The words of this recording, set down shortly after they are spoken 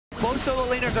Both solo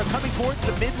laners are coming towards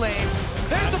the mid lane.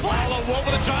 There's the flash! Wolf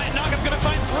with a giant knock. It's going to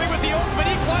find 3 with the ultimate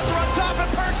equalizer on top,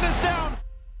 and Perks is down!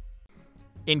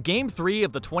 In Game 3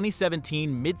 of the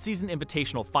 2017 Mid-Season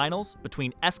Invitational Finals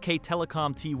between SK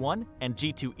Telecom T1 and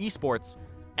G2 Esports,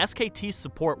 SKT's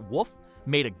support Wolf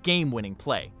made a game-winning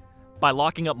play by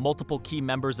locking up multiple key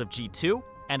members of G2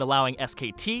 and allowing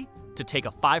SKT to take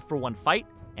a 5-for-1 fight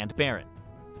and Baron.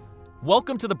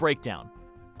 Welcome to the Breakdown.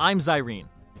 I'm Zyrene,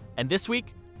 and this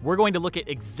week we're going to look at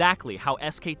exactly how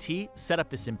SKT set up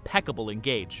this impeccable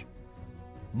engage.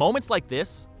 Moments like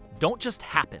this don't just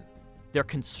happen, they're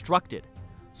constructed.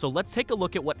 So let's take a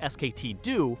look at what SKT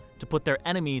do to put their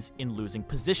enemies in losing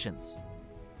positions.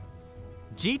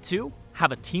 G2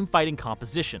 have a team-fighting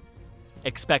composition.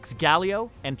 Expects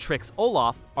Galio and Trick's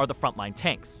Olaf are the frontline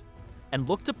tanks, and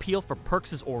look to peel for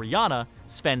Perks' Orianna,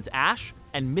 Sven's Ashe,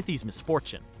 and Mithy's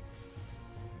Misfortune.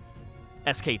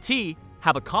 SKT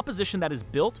have a composition that is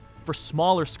built for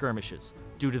smaller skirmishes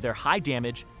due to their high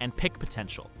damage and pick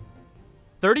potential.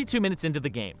 32 minutes into the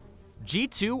game,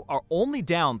 G2 are only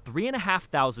down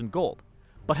 3,500 gold,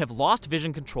 but have lost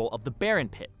vision control of the Baron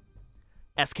pit.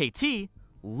 SKT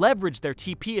leverage their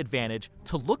TP advantage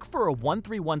to look for a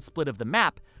 1-3-1 split of the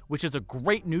map, which is a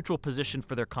great neutral position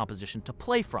for their composition to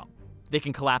play from. They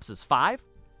can collapse as 5,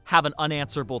 have an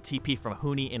unanswerable TP from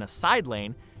Huni in a side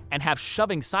lane, and have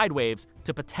shoving side waves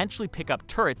to potentially pick up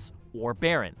turrets or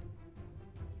Baron.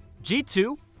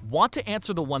 G2 want to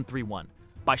answer the 1-3-1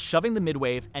 by shoving the mid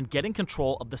wave and getting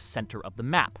control of the center of the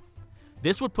map.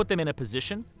 This would put them in a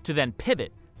position to then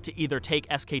pivot to either take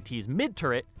SKT's mid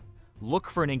turret, look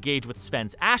for an engage with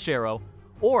Sven's Ashe Arrow,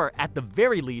 or at the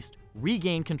very least,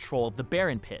 regain control of the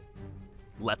Baron pit.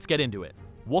 Let's get into it.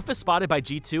 Wolf is spotted by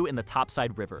G2 in the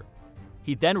topside river.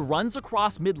 He then runs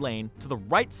across mid lane to the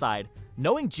right side,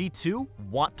 knowing G2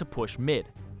 want to push mid.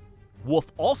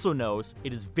 Wolf also knows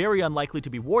it is very unlikely to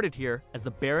be warded here, as the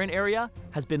Baron area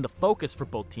has been the focus for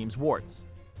both teams' wards.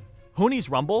 Huni's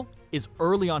Rumble is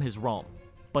early on his roam,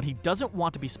 but he doesn't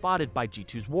want to be spotted by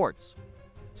G2's wards.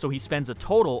 So he spends a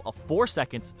total of 4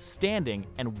 seconds standing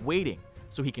and waiting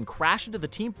so he can crash into the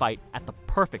teamfight at the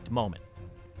perfect moment.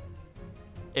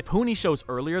 If Huni shows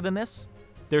earlier than this,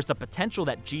 there's the potential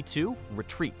that G2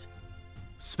 retreat.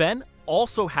 Sven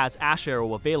also has Ashe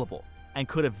Arrow available, and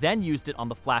could have then used it on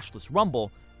the flashless Rumble,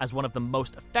 as one of the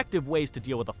most effective ways to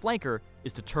deal with a flanker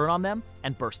is to turn on them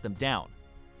and burst them down.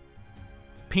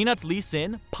 Peanut's Lee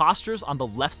Sin postures on the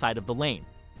left side of the lane,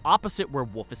 opposite where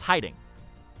Wolf is hiding.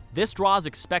 This draws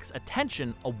Expect's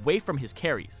attention away from his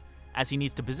carries, as he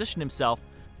needs to position himself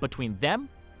between them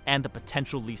and the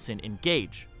potential Lee Sin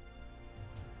engage.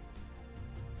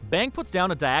 Bang puts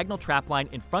down a diagonal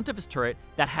trapline in front of his turret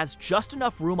that has just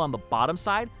enough room on the bottom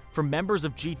side for members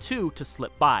of G2 to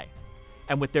slip by.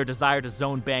 And with their desire to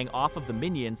zone Bang off of the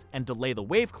minions and delay the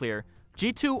wave clear,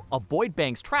 G2 avoid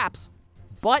Bang's traps,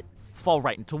 but fall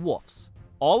right into Wolf's.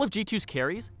 All of G2's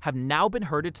carries have now been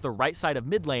herded to the right side of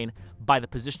mid lane by the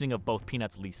positioning of both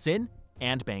Peanut's Lee Sin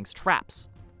and Bang's traps.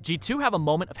 G2 have a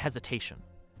moment of hesitation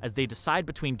as they decide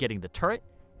between getting the turret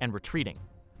and retreating.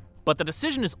 But the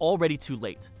decision is already too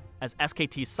late, as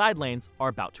SKT's side lanes are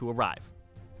about to arrive.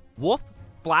 Wolf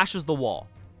flashes the wall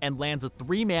and lands a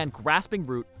 3-man grasping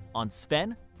root on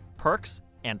Sven, Perks,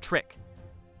 and Trick.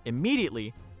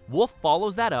 Immediately, Wolf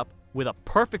follows that up with a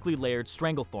perfectly layered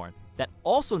Stranglethorn that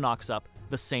also knocks up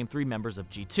the same 3 members of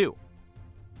G2.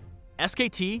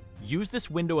 SKT used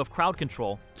this window of crowd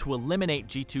control to eliminate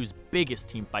G2's biggest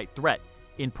teamfight threat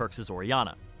in Perks'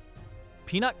 Orianna.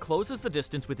 Peanut closes the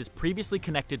distance with his previously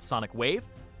connected Sonic Wave,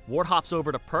 ward hops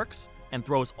over to Perks, and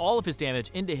throws all of his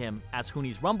damage into him as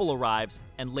Huni's Rumble arrives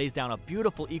and lays down a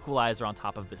beautiful equalizer on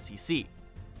top of the CC.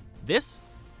 This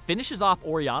finishes off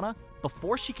Orianna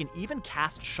before she can even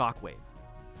cast Shockwave.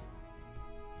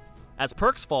 As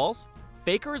Perks falls,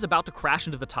 Faker is about to crash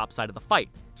into the top side of the fight,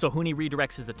 so Huni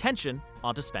redirects his attention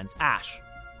onto Sven's Ashe,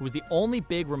 who is the only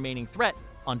big remaining threat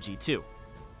on G2.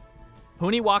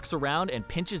 Huni walks around and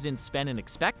pinches in Sven and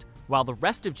Expect, while the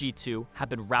rest of G2 have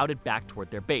been routed back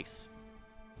toward their base.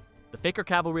 The Faker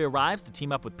cavalry arrives to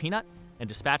team up with Peanut and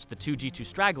dispatch the 2 G2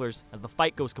 stragglers as the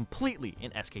fight goes completely in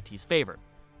SKT's favor.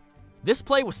 This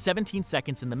play was 17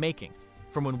 seconds in the making,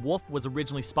 from when Wolf was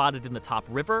originally spotted in the top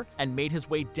river and made his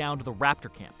way down to the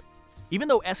Raptor camp. Even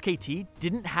though SKT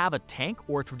didn't have a tank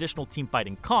or a traditional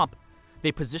teamfighting comp,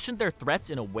 they positioned their threats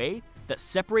in a way that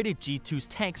separated G2's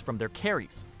tanks from their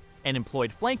carries, and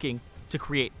employed flanking to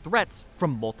create threats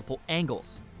from multiple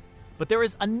angles. But there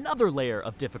is another layer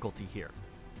of difficulty here.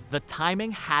 The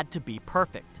timing had to be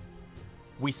perfect.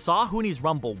 We saw Huni's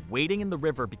Rumble waiting in the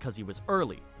river because he was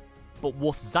early, but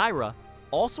Wolf's Zyra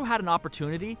also had an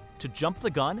opportunity to jump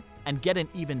the gun and get an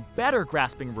even better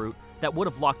grasping route that would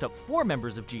have locked up 4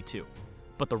 members of G2,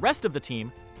 but the rest of the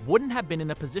team wouldn't have been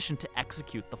in a position to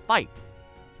execute the fight.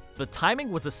 The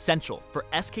timing was essential for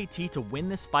SKT to win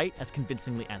this fight as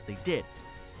convincingly as they did.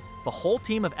 The whole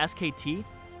team of SKT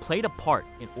played a part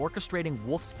in orchestrating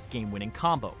Wolf's game-winning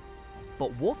combo,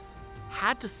 but Wolf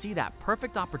had to see that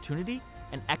perfect opportunity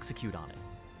and execute on it.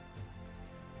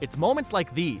 It's moments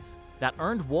like these that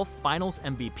earned Wolf Finals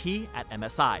MVP at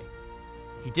MSI.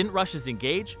 He didn't rush his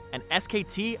engage, and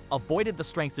SKT avoided the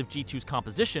strengths of G2's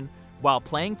composition while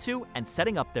playing to and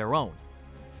setting up their own.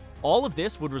 All of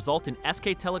this would result in SK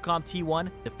Telecom T1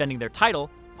 defending their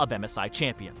title of MSI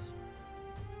champions.